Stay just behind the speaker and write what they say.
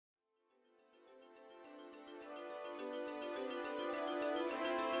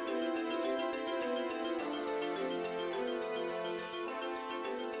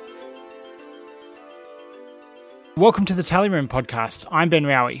Welcome to the Tally Room podcast. I'm Ben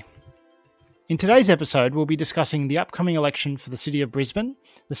Rowie. In today's episode, we'll be discussing the upcoming election for the City of Brisbane,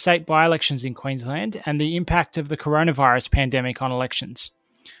 the state by-elections in Queensland, and the impact of the coronavirus pandemic on elections.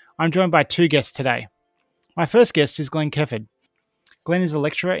 I'm joined by two guests today. My first guest is Glenn Kefford. Glenn is a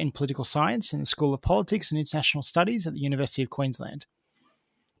lecturer in political science in the School of Politics and International Studies at the University of Queensland.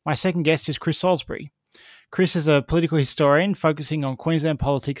 My second guest is Chris Salisbury. Chris is a political historian focusing on Queensland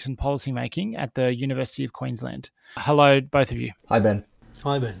politics and policymaking at the University of Queensland. Hello, both of you. Hi, Ben.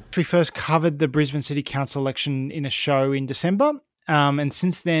 Hi, Ben. We first covered the Brisbane City Council election in a show in December, and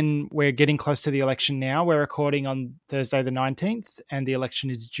since then we're getting close to the election now. We're recording on Thursday the 19th, and the election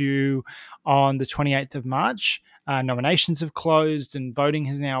is due on the 28th of March. Nominations have closed and voting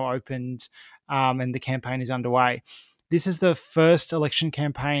has now opened, and the campaign is underway. This is the first election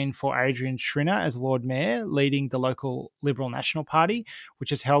campaign for Adrian Schrinner as Lord Mayor, leading the local Liberal National Party,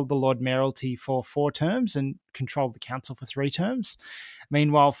 which has held the Lord Mayoralty for 4 terms and controlled the council for 3 terms.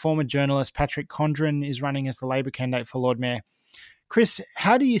 Meanwhile, former journalist Patrick Condren is running as the Labor candidate for Lord Mayor. Chris,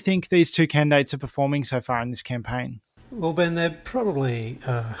 how do you think these two candidates are performing so far in this campaign? Well, Ben, they're probably,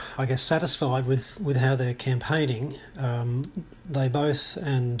 satisfied with how they're campaigning. They both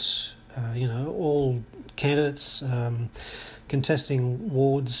all candidates contesting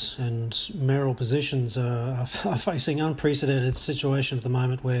wards and mayoral positions are facing unprecedented situation at the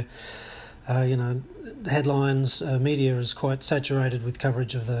moment where, headlines, media is quite saturated with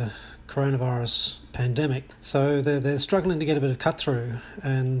coverage of the coronavirus pandemic. So they're struggling to get a bit of cut through,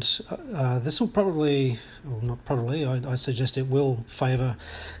 and this will probably, well, not probably, I suggest it will favour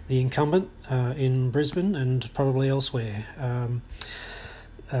the incumbent in Brisbane and probably elsewhere.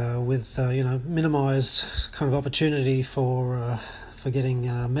 With minimised kind of opportunity for getting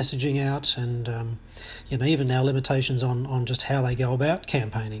messaging out, and even now limitations on just how they go about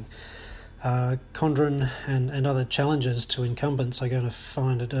campaigning. Condren and other challengers to incumbents are going to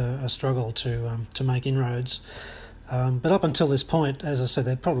find it a struggle to make inroads. But up until this point, as I said,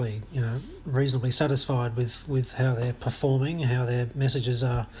 they're probably reasonably satisfied with how they're performing, how their messages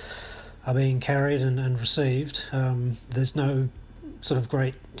are being carried and received. There's no sort of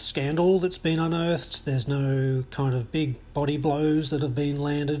great scandal that's been unearthed. There's no kind of big body blows that have been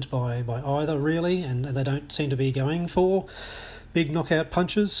landed by either, really, and they don't seem to be going for big knockout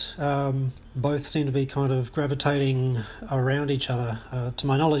punches. Both seem to be kind of gravitating around each other. To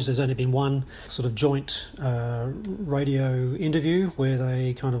my knowledge, there's only been one sort of joint radio interview where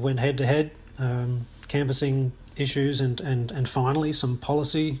they kind of went head-to-head, canvassing issues and finally some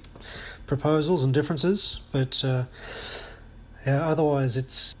policy proposals and differences. But otherwise,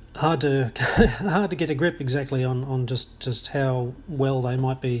 it's hard to get a grip exactly on just how well they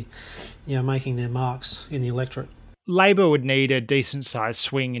might be, making their marks in the electorate. Labor would need a decent-sized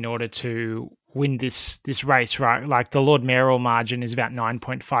swing in order to win this race, right? Like the Lord Mayoral margin is about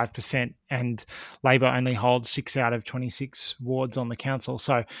 9.5%, and Labor only holds 6 out of 26 wards on the council.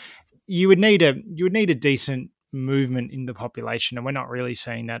 So you would need a decent movement in the population, and we're not really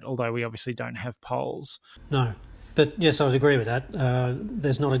seeing that, although we obviously don't have polls. No. But yes, I would agree with that.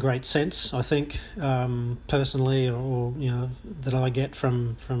 There's not a great sense, I think, personally, or that I get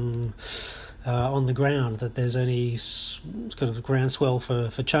from on the ground, that there's any kind of groundswell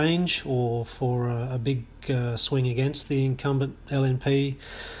for change or for a big swing against the incumbent LNP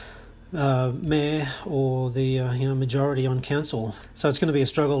mayor or the majority on council. So it's going to be a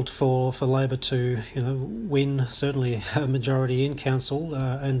struggle for Labor to win certainly a majority in council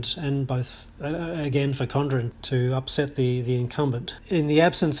and both again for Condren to upset the incumbent. In the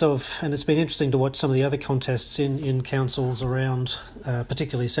absence of, and it's been interesting to watch some of the other contests in councils around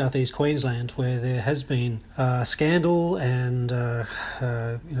particularly southeast Queensland, where there has been scandal and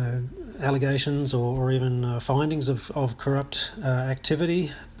allegations or even findings of corrupt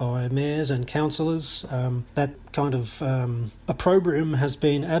activity by mayors and councillors. That kind of opprobrium has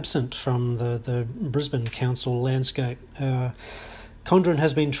been absent from the Brisbane council landscape. Condren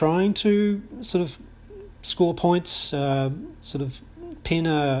has been trying to sort of score points, sort of pin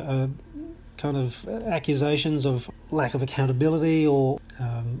a kind of accusations of lack of accountability or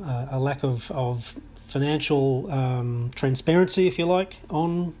a lack of financial transparency, if you like,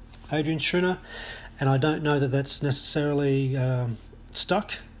 on Adrian Schrinner, and I don't know that that's necessarily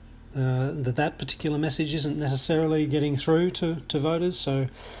stuck. That particular message isn't necessarily getting through to voters. So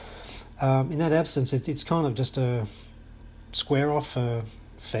in that absence, it's kind of just a square off, a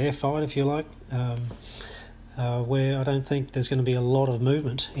fair fight, if you like, where I don't think there's going to be a lot of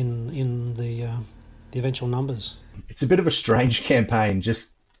movement in the eventual numbers. It's a bit of a strange campaign,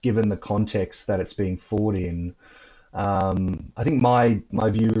 just given the context that it's being fought in. I think my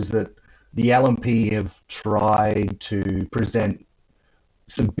view is that the LNP have tried to present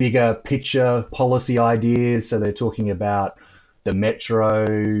some bigger picture policy ideas. So they're talking about the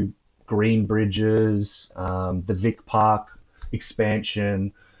metro, green bridges, the Vic Park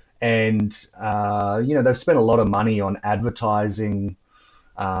expansion, and they've spent a lot of money on advertising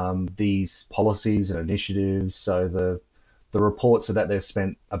these policies and initiatives. So the reports are that they've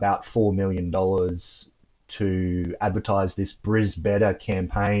spent about $4 million to advertise this Bris Better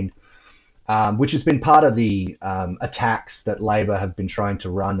campaign, which has been part of the attacks that Labor have been trying to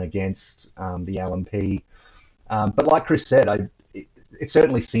run against the LNP. But like Chris said, it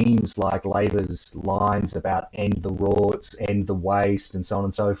certainly seems like Labor's lines about end the rorts, end the waste, and so on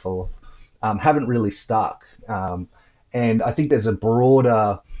and so forth haven't really stuck. And I think there's a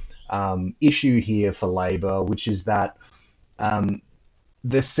broader issue here for Labor, which is that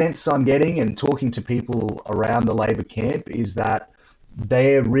the sense I'm getting and talking to people around the Labor camp is that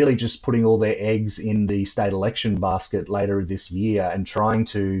they're really just putting all their eggs in the state election basket later this year and trying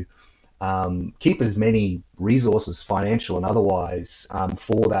to keep as many resources, financial and otherwise,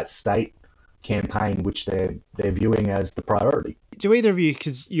 for that state campaign, which they're viewing as the priority. Do either of you,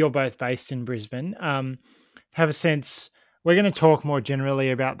 because you're both based in Brisbane, have a sense? We're going to talk more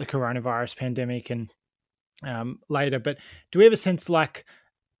generally about the coronavirus pandemic and later, but do we have a sense like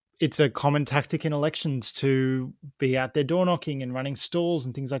it's a common tactic in elections to be out there door knocking and running stalls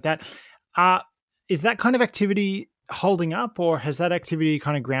and things like that? Is that kind of activity holding up, or has that activity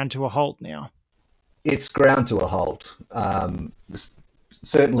kind of ground to a halt now? It's ground to a halt.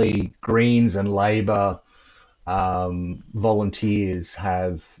 Certainly, Greens and Labor volunteers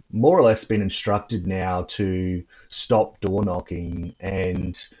have more or less been instructed now to stop door knocking,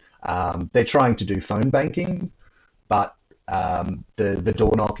 and they're trying to do phone banking, but the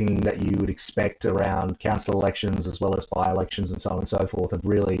door knocking that you would expect around council elections as well as by-elections and so on and so forth have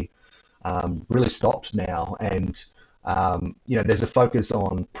really stopped now. And there's a focus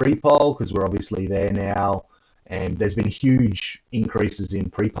on pre-poll because we're obviously there now, and there's been huge increases in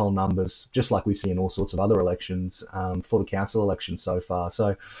pre-poll numbers, just like we see in all sorts of other elections for the council election so far.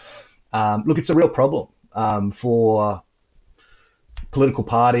 So, look, it's a real problem for political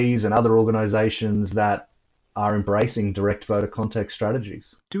parties and other organisations that are embracing direct voter contact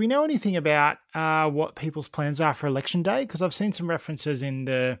strategies. Do we know anything about what people's plans are for election day? Because I've seen some references in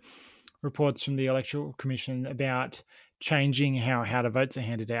the reports from the Electoral Commission about changing how the votes are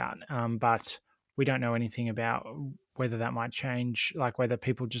handed out, but we don't know anything about whether that might change, like whether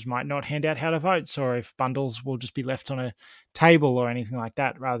people just might not hand out how to votes, or if bundles will just be left on a table or anything like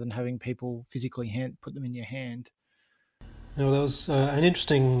that, rather than having people physically put them in your hand. Now, there was an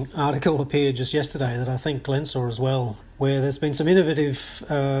interesting article appeared just yesterday that I think Glenn saw as well, where there's been some innovative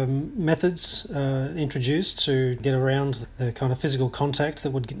methods introduced to get around the kind of physical contact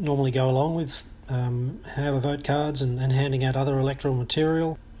that would normally go along with how to vote cards and handing out other electoral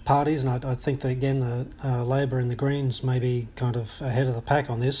material. Parties, and I think that again the Labor and the Greens may be kind of ahead of the pack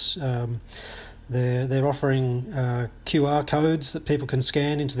on this. They're offering QR codes that people can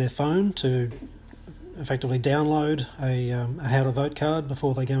scan into their phone to effectively download a how to vote card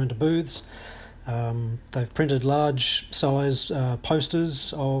before they go into booths. They've printed large size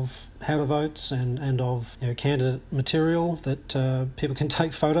posters of how to votes and of candidate material that people can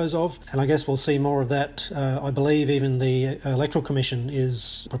take photos of, and I guess we'll see more of that. I believe even the Electoral Commission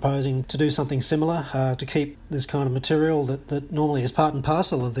is proposing to do something similar to keep this kind of material that normally is part and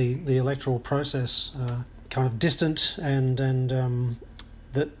parcel of the electoral process kind of distant and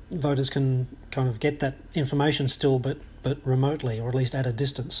that voters can kind of get that information still, but remotely, or at least at a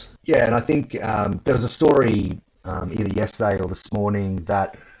distance. Yeah, and I think there was a story either yesterday or this morning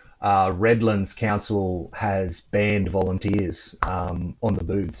that Redlands Council has banned volunteers on the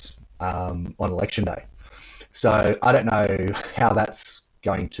booths on election day. So I don't know how that's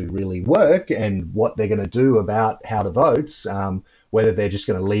going to really work and what they're going to do about how to vote, whether they're just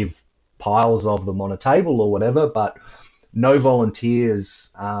going to leave piles of them on a table or whatever, but no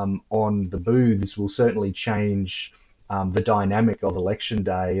volunteers on the booths will certainly change the dynamic of election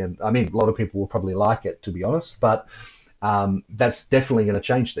day. And I mean, a lot of people will probably like it, to be honest, but that's definitely going to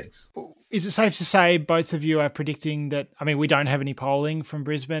change things. Is it safe to say both of you are predicting that, I mean, we don't have any polling from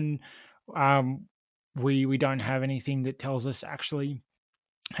Brisbane. We don't have anything that tells us actually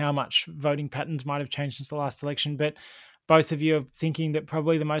how much voting patterns might have changed since the last election, but both of you are thinking that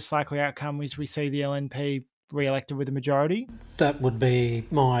probably the most likely outcome is we see the LNP re-elected with a majority? That would be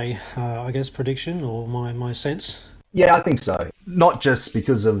my, I guess, prediction or my sense. Yeah, I think so. Not just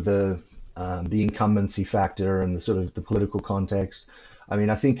because of the incumbency factor and the sort of the political context. I mean,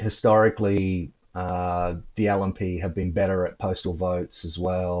 I think historically the LNP have been better at postal votes as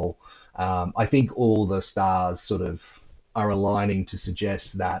well. I think all the stars sort of are aligning to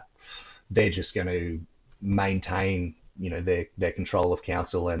suggest that they're just going to maintain, their control of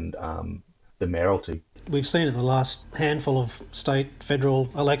council and the mayoralty. We've seen in the last handful of state, federal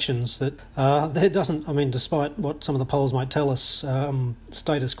elections that there doesn't, despite what some of the polls might tell us,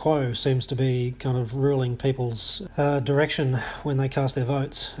 status quo seems to be kind of ruling people's direction when they cast their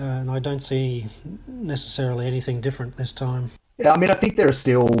votes. And I don't see necessarily anything different this time. Yeah, I think there are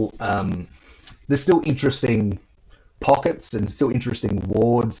still there's still interesting pockets and still interesting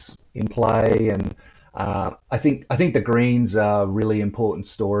wards in play, and I think the Greens are a really important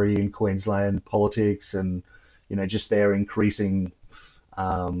story in Queensland politics, and just their increasing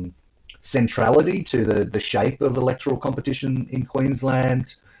centrality to the shape of electoral competition in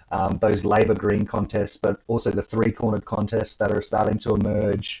Queensland. Those Labor Green contests, but also the three-cornered contests that are starting to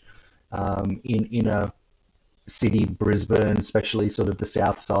emerge in inner city Brisbane, especially sort of the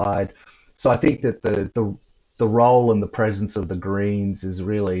south side. So I think that the role and the presence of the Greens is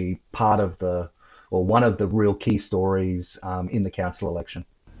really part of one of the real key stories in the council election.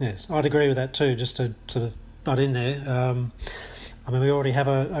 Yes, I'd agree with that too, just to sort of butt in there. We already have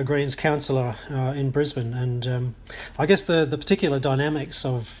a Greens councillor in Brisbane, and I guess the particular dynamics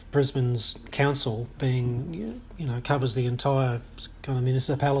of Brisbane's council being, covers the entire kind of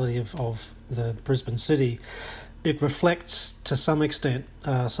municipality of the Brisbane city. It reflects to some extent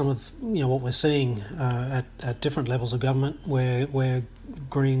some of what we're seeing at different levels of government, where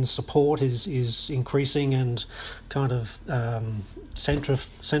Greens support is increasing and kind of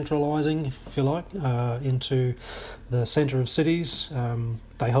centralising, if you like, into the centre of cities.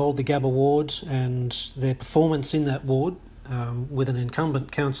 They hold the Gabba ward, and their performance in that ward with an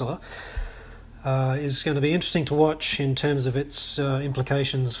incumbent councillor is going to be interesting to watch in terms of its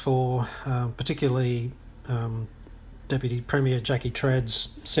implications for particularly Deputy Premier Jackie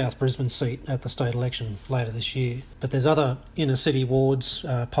Tradd's South Brisbane seat at the state election later this year. But there's other inner city wards,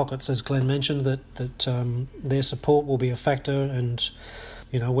 pockets, as Glenn mentioned, that their support will be a factor, and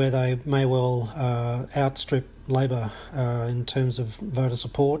where they may well outstrip Labor in terms of voter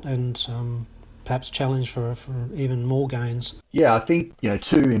support, and perhaps challenge for even more gains. Yeah, I think,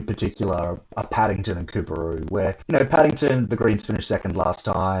 two in particular are Paddington and Coorparoo, where, Paddington, the Greens finished second last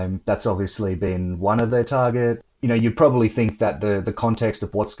time. That's obviously been one of their target. You'd probably think that the context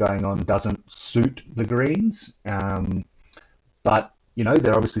of what's going on doesn't suit the Greens. But, there's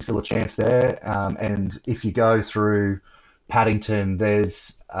obviously still a chance there. And if you go through Paddington,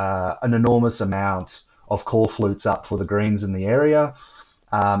 there's an enormous amount of call flutes up for the Greens in the area.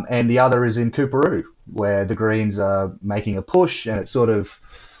 And the other is in Coorparoo, where the Greens are making a push, and it sort of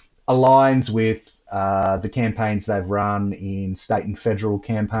aligns with the campaigns they've run in state and federal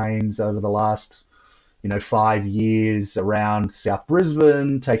campaigns over the last 5 years around South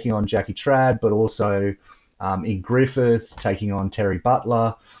Brisbane, taking on Jackie Tradd, but also in Griffith, taking on Terry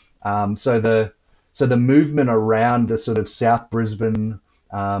Butler. So the movement around the sort of South Brisbane,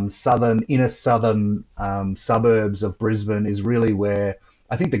 inner southern suburbs of Brisbane is really where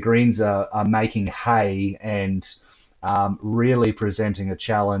I think the Greens are making hay and really presenting a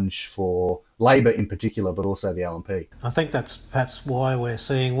challenge for Labor in particular, but also the LNP. I think that's perhaps why we're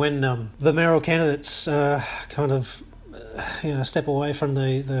seeing when the mayoral candidates kind of step away from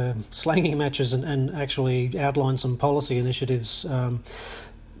the slanging matches and actually outline some policy initiatives.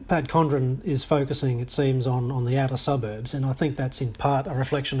 Pat Condren is focusing, it seems, on the outer suburbs, and I think that's in part a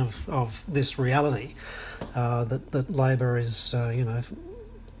reflection of this reality that Labor is,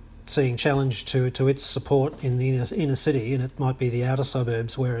 seeing challenge to its support in the inner city, and it might be the outer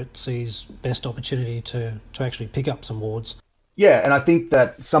suburbs where it sees best opportunity to actually pick up some wards. Yeah, and I think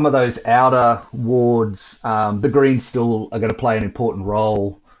that some of those outer wards, the Greens still are going to play an important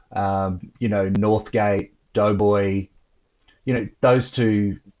role. Northgate, Doughboy, those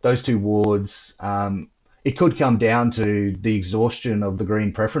two wards. It could come down to the exhaustion of the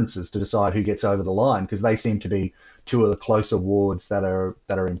Green preferences to decide who gets over the line, because they seem to be two of the closer wards that are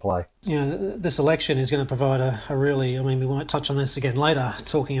in play. This election is going to provide a really, we might touch on this again later,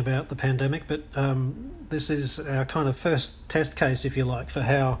 talking about the pandemic, but this is our kind of first test case, if you like, for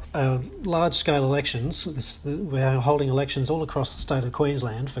how large-scale elections, we're holding elections all across the state of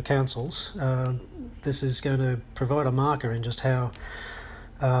Queensland for councils. This is going to provide a marker in just how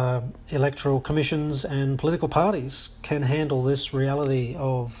electoral commissions and political parties can handle this reality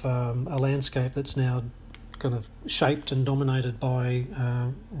of a landscape that's now kind of shaped and dominated by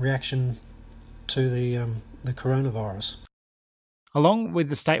reaction to the coronavirus. Along with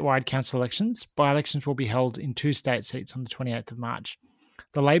the statewide council elections, by-elections will be held in 2 state seats on the 28th of March.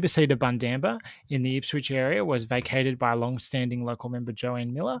 The Labor seat of Bundamba in the Ipswich area was vacated by long-standing local member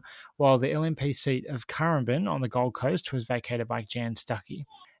Joanne Miller, while the LNP seat of Currumbin on the Gold Coast was vacated by Jan Stuckey.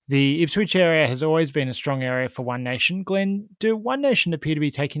 The Ipswich area has always been a strong area for One Nation. Glenn, do One Nation appear to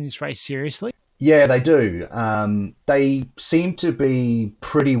be taking this race seriously? Yeah, they do. They seem to be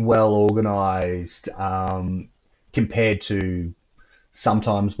pretty well organised compared to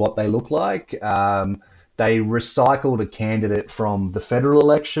sometimes what they look like. They recycled a candidate from the federal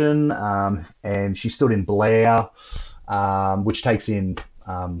election, and she stood in Blair, which takes in,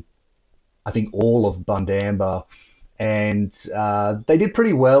 I think, all of Bundamba. And they did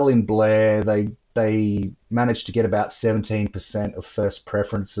pretty well in Blair. They managed to get about 17% of first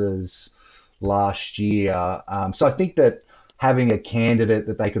preferences last year. So I think that having a candidate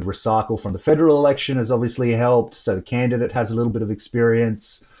that they could recycle from the federal election has obviously helped. So the candidate has a little bit of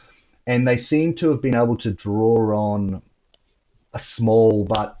experience, and they seem to have been able to draw on a small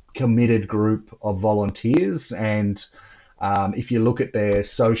but committed group of volunteers. And if you look at their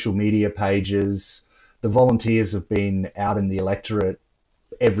social media pages, the volunteers have been out in the electorate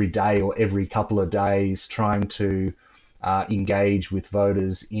every day or every couple of days trying to engage with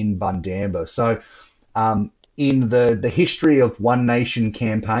voters in Bundamba. So in the history of One Nation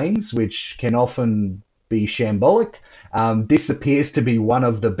campaigns, which can often be shambolic, this appears to be one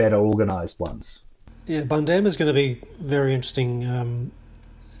of the better organised ones. Yeah, Bundamba is going to be very interesting.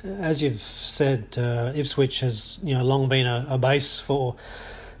 As you've said, Ipswich has long been a base for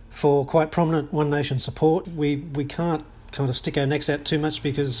quite prominent One Nation support. We can't kind of stick our necks out too much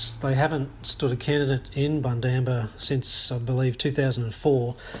because they haven't stood a candidate in Bundamba since, I believe,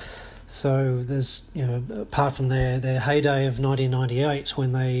 2004. So there's, apart from their heyday of 1998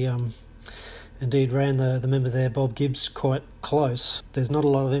 when they indeed ran the member there, Bob Gibbs, quite close, there's not a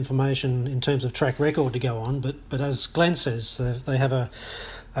lot of information in terms of track record to go on. But as Glenn says, they have a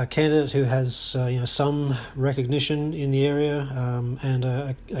candidate who has some recognition in the area and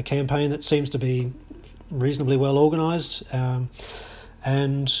a campaign that seems to be reasonably well organised,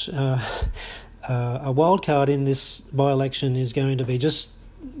 and a wild card in this by-election is going to be just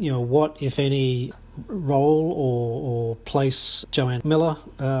what, if any, role or place Joanne Miller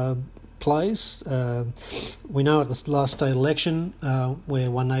plays. We know at the last state election where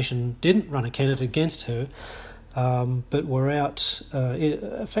One Nation didn't run a candidate against her, but were out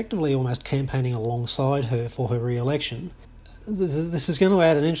effectively almost campaigning alongside her for her re-election. This is going to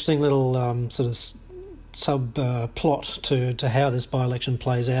add an interesting little sort of sub-plot to how this by-election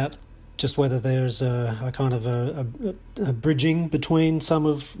plays out, just whether there's a kind of a bridging between some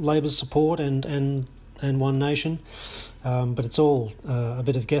of Labor's support and One Nation. But it's all a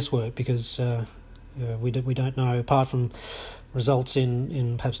bit of guesswork because we don't know, apart from results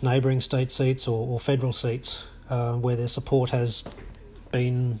in perhaps neighbouring state seats or federal seats, where their support has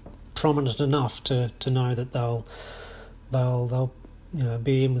been prominent enough to know that they'll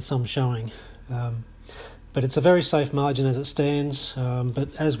be in with some showing. But it's a very safe margin as it stands. But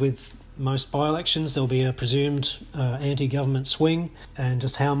as with most by-elections, there'll be a presumed anti-government swing, and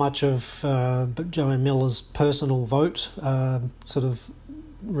just how much of Joanne Miller's personal vote sort of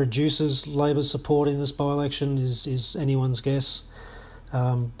reduces Labor's support in this by-election is anyone's guess.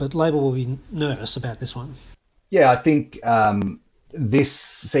 But Labor will be nervous about this one. Yeah, I think this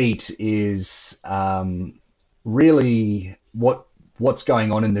seat is really what's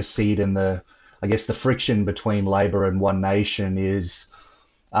going on in this seat, and the friction between Labor and One Nation is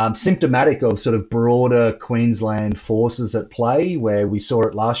symptomatic of sort of broader Queensland forces at play, where we saw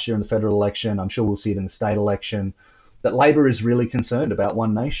it last year in the federal election. I'm sure we'll see it in the state election, that Labor is really concerned about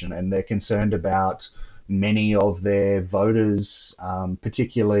One Nation, and they're concerned about many of their voters,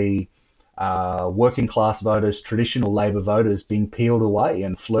 particularly working class voters, traditional Labor voters, being peeled away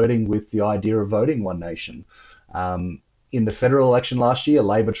and flirting with the idea of voting One Nation. In the federal election last year,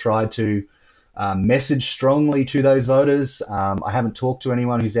 Labor tried to message strongly to those voters. I haven't talked to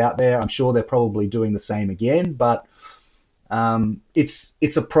anyone who's out there. I'm sure they're probably doing the same again, but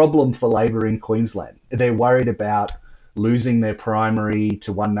it's a problem for Labor in Queensland. They're worried about losing their primary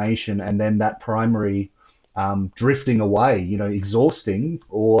to One Nation, and then that primary drifting away, exhausting,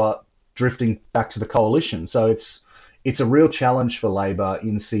 or drifting back to the coalition. So it's a real challenge for Labor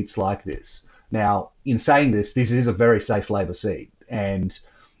in seats like this. Now, in saying this is a very safe Labor seat, and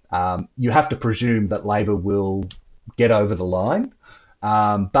you have to presume that Labor will get over the line.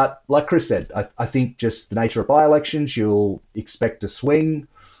 But like Chris said, I think just the nature of by-elections, you'll expect a swing.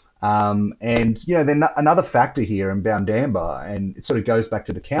 And, then another factor here in Bundamba, and it sort of goes back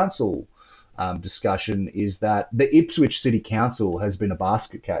to the council discussion is that the Ipswich City Council has been a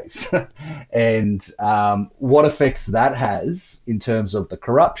basket case, and what effects that has in terms of the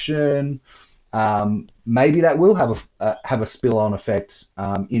corruption. Maybe that will have a spill-on effect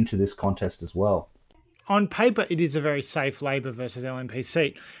into this contest as well. On paper, it is a very safe Labor versus LNP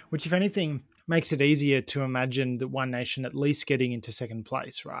seat, which, if anything, makes it easier to imagine the One Nation at least getting into second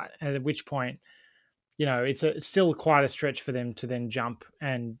place, right? And at which point, it's still quite a stretch for them to then jump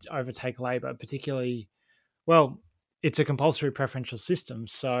and overtake Labor, particularly, well, it's a compulsory preferential system.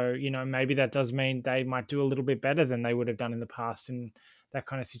 So, maybe that does mean they might do a little bit better than they would have done in the past in that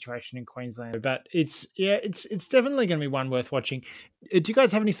kind of situation in Queensland. But it's definitely going to be one worth watching. Do you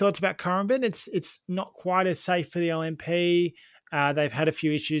guys have any thoughts about Currumbin? It's not quite as safe for the LNP. They've had a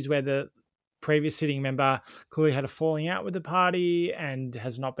few issues where the previous sitting member clearly had a falling out with the party and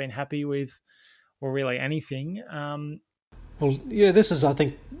has not been happy with, or really anything. Well, yeah, this is, I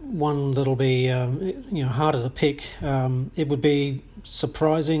think, one that'll be harder to pick. It would be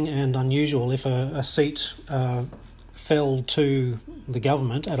surprising and unusual if a seat fell to the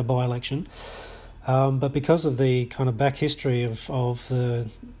government at a by-election. But because of the kind of back history of the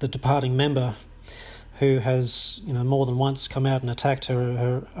departing member, who has more than once come out and attacked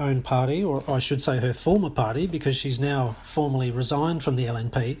her own party, or I should say her former party, because she's now formally resigned from the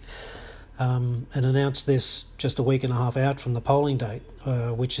LNP, and announced this just a week and a half out from the polling date,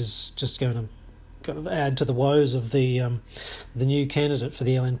 which is just going to kind of add to the woes of the new candidate for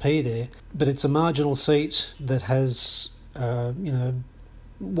the LNP there. But it's a marginal seat that has,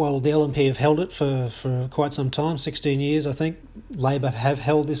 while the LNP have held it for quite some time, 16 years I think, Labor have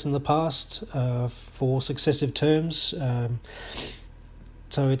held this in the past for successive terms.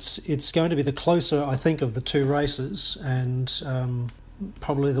 So it's going to be the closer, I think, of the two races, and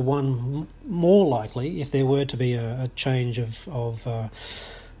probably the one more likely if there were to be a change of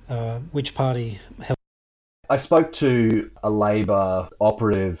which party held. I spoke to a Labor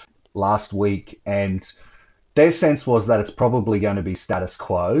operative last week, and their sense was that it's probably going to be status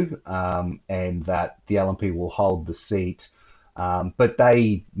quo, and that the LNP will hold the seat. But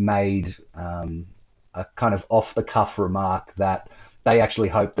they made a kind of off-the-cuff remark that they actually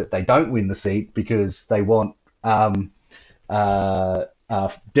hope that they don't win the seat because they want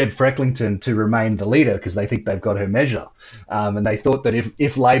Deb Frecklington to remain the leader because they think they've got her measure. And they thought that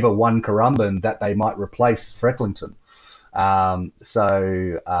if Labor won Currumbin, that they might replace Frecklington.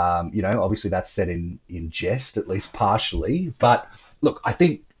 Obviously that's said in jest, at least partially. But look, I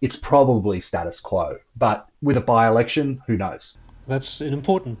think it's probably status quo. But with a by-election, who knows? That's an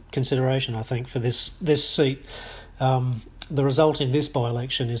important consideration, I think, for this seat. The result in this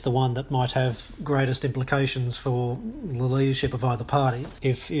by-election is the one that might have greatest implications for the leadership of either party.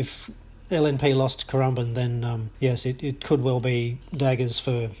 If LNP lost Currumbin, then yes, it could well be daggers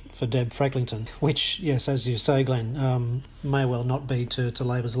for Deb Frecklington, which, yes, as you say, Glenn, may well not be to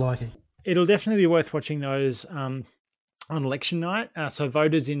Labor's liking. It'll definitely be worth watching those on election night. So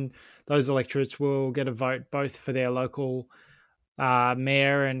voters in those electorates will get a vote both for their local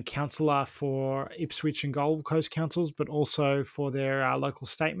mayor and councillor for Ipswich and Gold Coast councils, but also for their local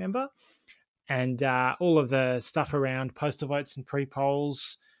state member. And all of the stuff around postal votes and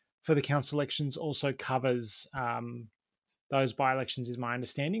pre-polls for the council elections also covers those by-elections, is my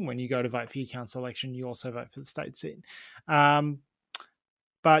understanding. When you go to vote for your council election, you also vote for the state seat.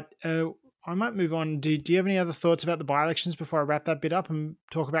 But I might move on. Do you have any other thoughts about the by-elections before I wrap that bit up and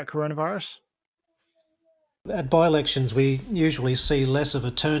talk about coronavirus? At by-elections, we usually see less of a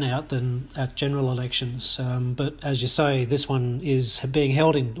turnout than at general elections. But as you say, this one is being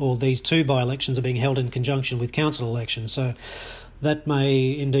held these two by-elections are being held in conjunction with council elections. So that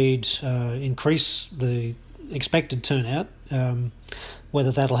may indeed increase the expected turnout.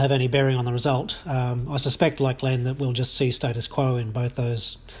 Whether that'll have any bearing on the result, I suspect, like Glenn, that we'll just see status quo in both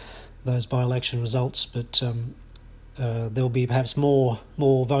those by-election results. But there'll be perhaps more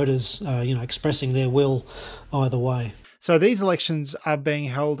voters, expressing their will either way. So these elections are being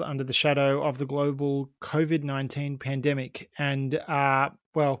held under the shadow of the global COVID-19 pandemic. And,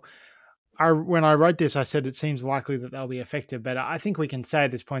 when I wrote this, I said it seems likely that they'll be affected, but I think we can say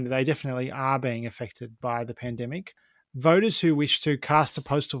at this point that they definitely are being affected by the pandemic. Voters who wish to cast a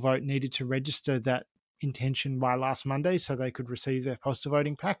postal vote needed to register that intention by last Monday so they could receive their postal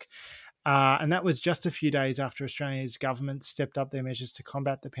voting pack. And that was just a few days after Australia's government stepped up their measures to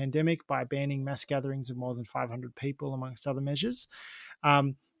combat the pandemic by banning mass gatherings of more than 500 people, amongst other measures.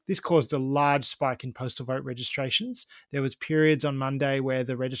 This caused a large spike in postal vote registrations. There was periods on Monday where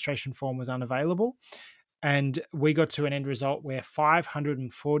the registration form was unavailable, and we got to an end result where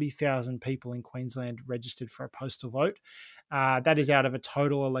 540,000 people in Queensland registered for a postal vote. That is out of a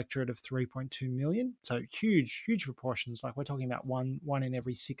total electorate of 3.2 million. So huge proportions. Like we're talking about one in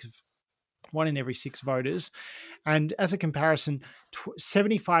every six voters. And as a comparison,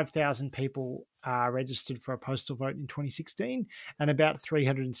 75,000 people registered for a postal vote in 2016, and about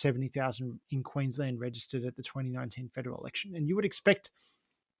 370,000 in Queensland registered at the 2019 federal election. And you would expect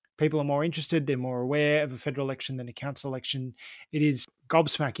people are more interested, they're more aware of a federal election than a council election. It is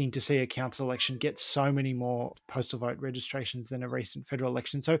gobsmacking to see a council election get so many more postal vote registrations than a recent federal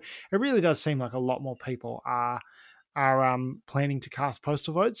election. So it really does seem like a lot more people are planning to cast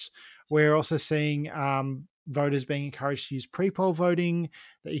postal votes. We're also seeing voters being encouraged to use pre-poll voting.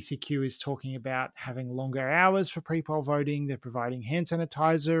 The ECQ is talking about having longer hours for pre-poll voting. They're providing hand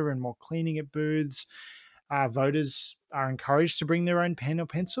sanitizer and more cleaning at booths. Voters are encouraged to bring their own pen or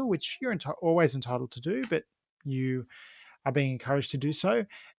pencil, which you're always entitled to do, but you are being encouraged to do so.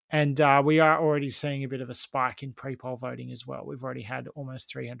 And we are already seeing a bit of a spike in pre-poll voting as well. We've already had almost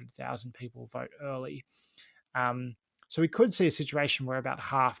 300,000 people vote early. So we could see a situation where about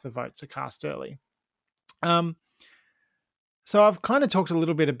half the votes are cast early. So I've kind of talked a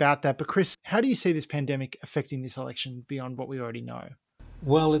little bit about that, but Chris, how do you see this pandemic affecting this election beyond what we already know?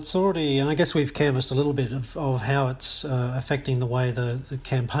 Well, it's already, and I guess we've canvassed a little bit of how it's affecting the way the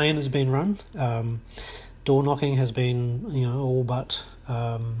campaign has been run. Door knocking has been, all but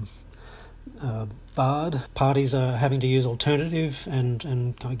barred. Parties are having to use alternative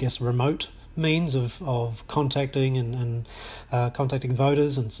and I guess remote means of contacting and contacting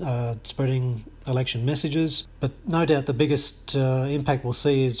voters and spreading election messages. But no doubt the biggest impact we'll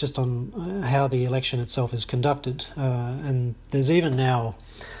see is just on how the election itself is conducted. And there's even now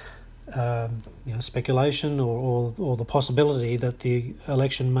speculation or the possibility that the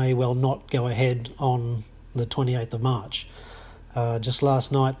election may well not go ahead on the 28th of March. Just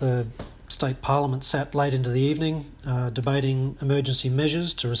last night, the State Parliament sat late into the evening debating emergency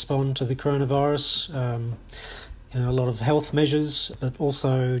measures to respond to the coronavirus, a lot of health measures, but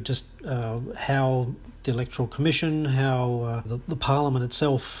also just how the Electoral Commission, how the Parliament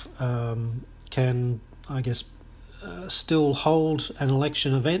itself can, I guess, still hold an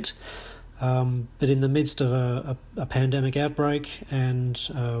election event, but in the midst of a pandemic outbreak and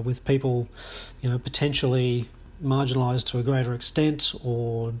with people, potentially marginalised to a greater extent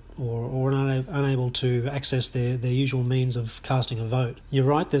or unable to access their usual means of casting a vote. You're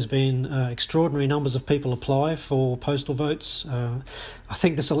right, there's been extraordinary numbers of people apply for postal votes. I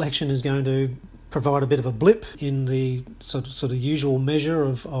think this election is going to provide a bit of a blip in the sort of usual measure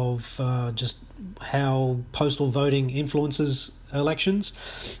of just how postal voting influences elections.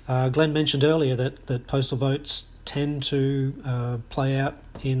 Glenn mentioned earlier that postal votes tend to play out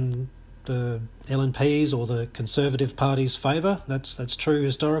in the LNP's or the Conservative Party's favour. That's true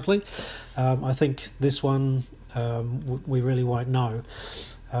historically. I think this one we really won't know,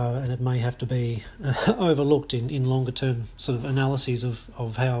 and it may have to be overlooked in longer term sort of analyses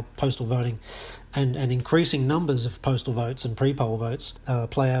of how postal voting and increasing numbers of postal votes and pre-poll votes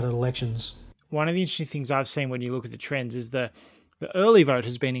play out at elections. One of the interesting things I've seen when you look at the trends is the early vote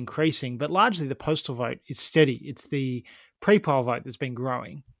has been increasing, but largely the postal vote is steady. It's the pre-poll vote that's been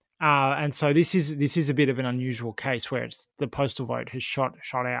growing. And so this is a bit of an unusual case where the postal vote has shot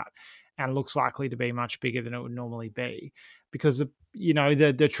out and looks likely to be much bigger than it would normally be, because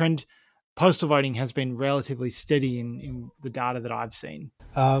the trend postal voting has been relatively steady in the data that I've seen.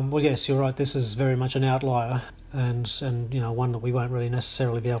 Well, yes, you're right. This is very much an outlier, and one that we won't really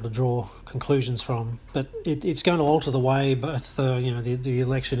necessarily be able to draw conclusions from. But it's going to alter the way both the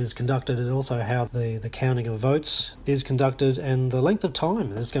election is conducted and also how the counting of votes is conducted and the length of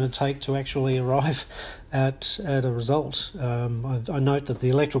time it's going to take to actually arrive at a result. I note that the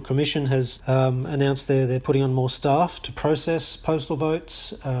Electoral Commission has announced they're putting on more staff to process postal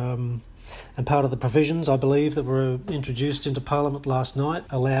votes. And part of the provisions, I believe, that were introduced into Parliament last night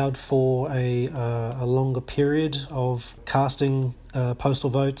allowed for a longer period of casting postal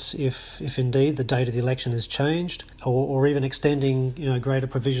votes if indeed the date of the election is changed, or even extending greater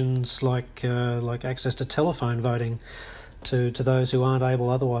provisions like access to telephone voting to those who aren't able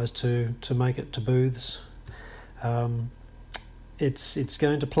otherwise to make it to booths. It's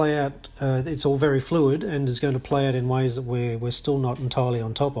going to play out. It's all very fluid and is going to play out in ways that we're still not entirely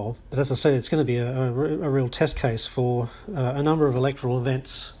on top of. But as I said, it's going to be a real test case for a number of electoral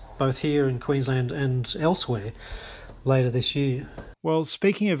events, both here in Queensland and elsewhere, later this year. Well,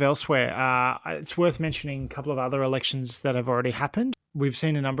 speaking of elsewhere, it's worth mentioning a couple of other elections that have already happened. we've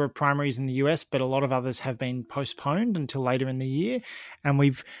seen a number of primaries in the US, but a lot of others have been postponed until later in the year. And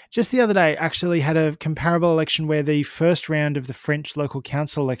we've just the other day actually had a comparable election where the first round of the French local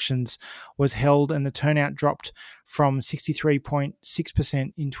council elections was held and the turnout dropped from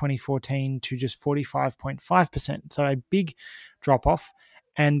 63.6% in 2014 to just 45.5%. So a big drop off.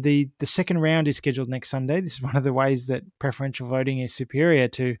 And the second round is scheduled next Sunday. This is one of the ways that preferential voting is superior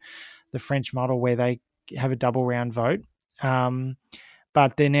to the French model where they have a double round vote.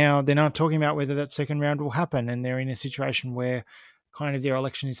 But they're not talking about whether that second round will happen, and they're in a situation where kind of their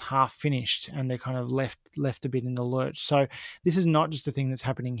election is half finished and they're kind of left a bit in the lurch. So this is not just a thing that's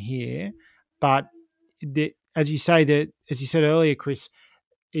happening here, but as you said earlier, Chris,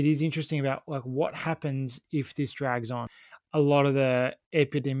 it is interesting about like what happens if this drags on. A lot of the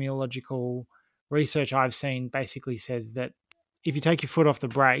epidemiological research I've seen basically says that if you take your foot off the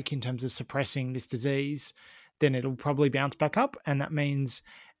brake in terms of suppressing this disease, then it'll probably bounce back up. And that means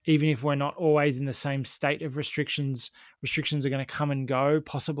even if we're not always in the same state of restrictions are going to come and go,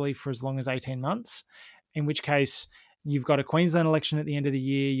 possibly for as long as 18 months, in which case you've got a Queensland election at the end of the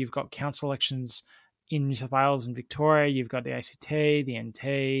year, you've got council elections in New South Wales and Victoria, you've got the ACT, the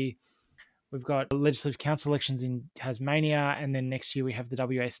NT, we've got legislative council elections in Tasmania, and then next year we have the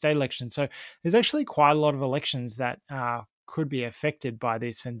WA state election. So there's actually quite a lot of elections that could be affected by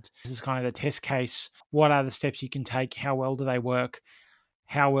this, and this is kind of the test case. What are the steps you can take? How well do they work?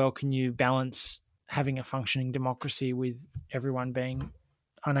 How well can you balance having a functioning democracy with everyone being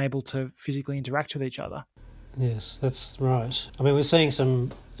unable to physically interact with each other? Yes, that's right. I mean, we're seeing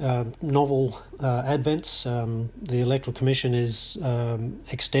some novel advents. The Electoral Commission is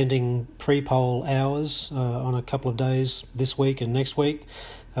extending pre-poll hours on a couple of days this week and next week.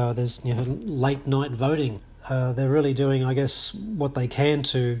 There's late night voting. They're really doing, I guess, what they can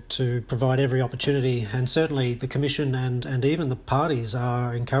to provide every opportunity, and certainly the Commission and even the parties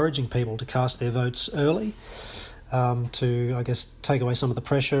are encouraging people to cast their votes early to, I guess, take away some of the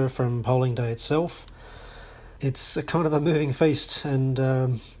pressure from polling day itself. It's a kind of a moving feast,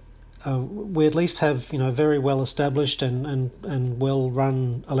 and we at least have very well established and well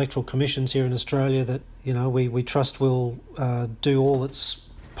run electoral commissions here in Australia that we trust will do all that's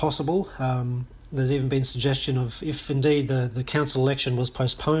possible. There's even been suggestion of, if indeed the council election was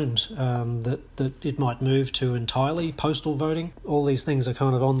postponed, that it might move to entirely postal voting. All these things are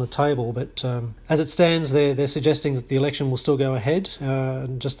kind of on the table, but as it stands, they're suggesting that the election will still go ahead,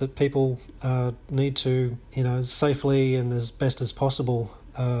 just that people need to, safely and as best as possible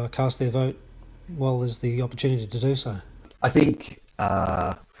cast their vote while there's the opportunity to do so. I think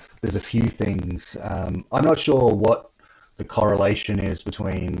there's a few things. I'm not sure what the correlation is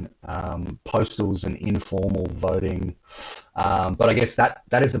between postals and informal voting, but I guess that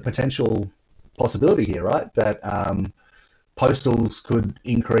is a potential possibility here, right? That postals could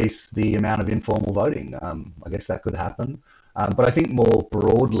increase the amount of informal voting. I guess that could happen, but I think more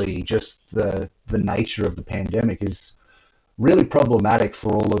broadly, just the nature of the pandemic is really problematic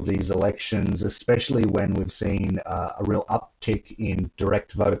for all of these elections, especially when we've seen a real uptick in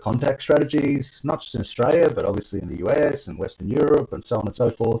direct voter contact strategies, not just in Australia, but obviously in the US and Western Europe and so on and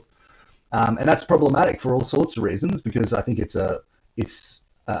so forth. And that's problematic for all sorts of reasons, because I think it's a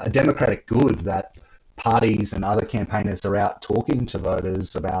democratic good that parties and other campaigners are out talking to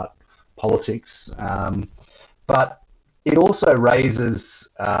voters about politics. But it also raises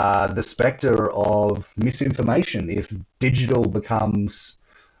the spectre of misinformation. If digital becomes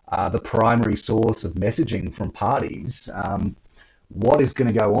the primary source of messaging from parties, what is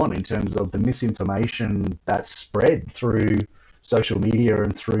going to go on in terms of the misinformation that's spread through social media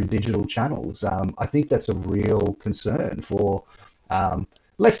and through digital channels? I think that's a real concern for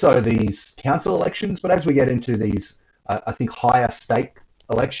less so these council elections, but as we get into these, I think, higher stake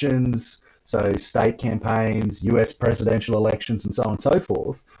elections, so state campaigns, US presidential elections, and so on and so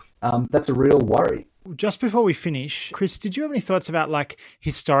forth, that's a real worry. Just before we finish, Chris, did you have any thoughts about like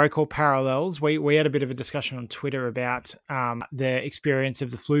historical parallels? We had a bit of a discussion on Twitter about the experience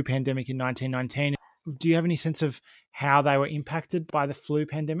of the flu pandemic in 1919. Do you have any sense of how they were impacted by the flu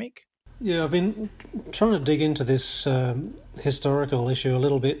pandemic? Yeah, I've been trying to dig into this historical issue a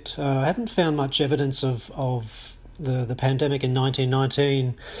little bit. I haven't found much evidence of the pandemic in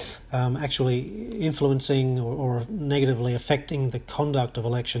 1919 actually influencing or negatively affecting the conduct of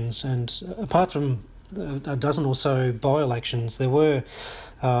elections. And apart from a dozen or so by-elections, there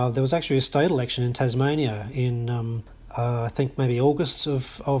was actually a state election in Tasmania in I think maybe August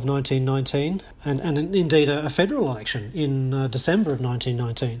of 1919, and indeed a federal election in December of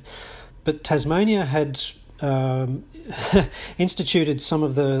 1919. But Tasmania had instituted some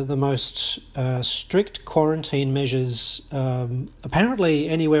of the most strict quarantine measures apparently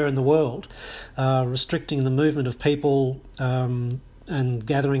anywhere in the world, restricting the movement of people and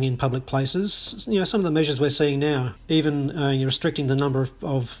gathering in public places. Some of the measures we're seeing now, even restricting the number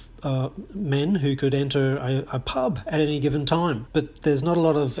of men who could enter a pub at any given time. But there's not a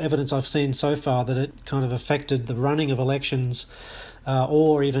lot of evidence I've seen so far that it kind of affected the running of elections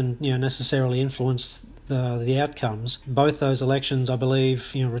or even necessarily influenced the outcomes. Both those elections, I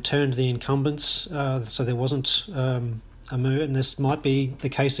believe, returned the incumbents, so there wasn't a move, and this might be the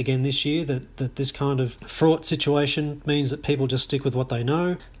case again this year, that this kind of fraught situation means that people just stick with what they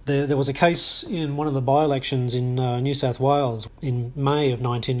know. There was a case in one of the by-elections in New South Wales in May of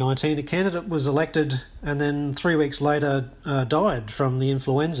 1919. A candidate was elected and then 3 weeks later died from the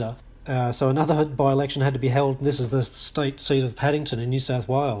influenza. So another by-election had to be held. This is the state seat of Paddington in New South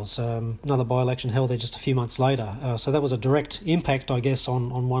Wales. Another by-election held there just a few months later. So that was a direct impact, I guess,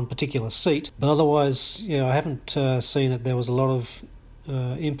 on one particular seat. But otherwise, I haven't seen that there was a lot of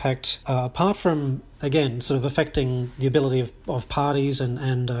impact, apart from, again, sort of affecting the ability of parties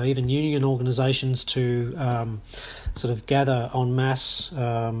and even union organisations to sort of gather en masse.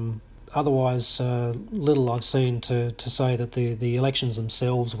 Otherwise, little I've seen to say that the elections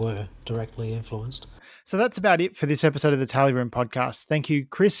themselves were directly influenced. So that's about it for this episode of the Tally Room podcast. Thank you,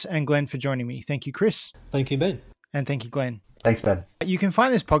 Chris and Glenn, for joining me. Thank you, Chris. Thank you, Ben. And thank you, Glenn. Thanks, Ben. You can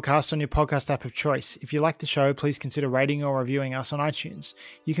find this podcast on your podcast app of choice. If you like the show, please consider rating or reviewing us on iTunes.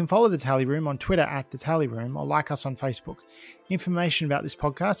 You can follow The Tally Room on Twitter @The Tally Room or like us on Facebook. Information about this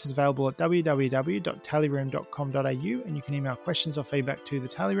podcast is available at www.tallyroom.com.au, and you can email questions or feedback to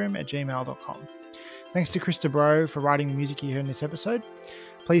thetallyroom@gmail.com. Thanks to Chris DeBro for writing the music you heard in this episode.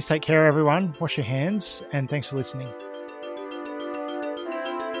 Please take care, everyone. Wash your hands, and thanks for listening.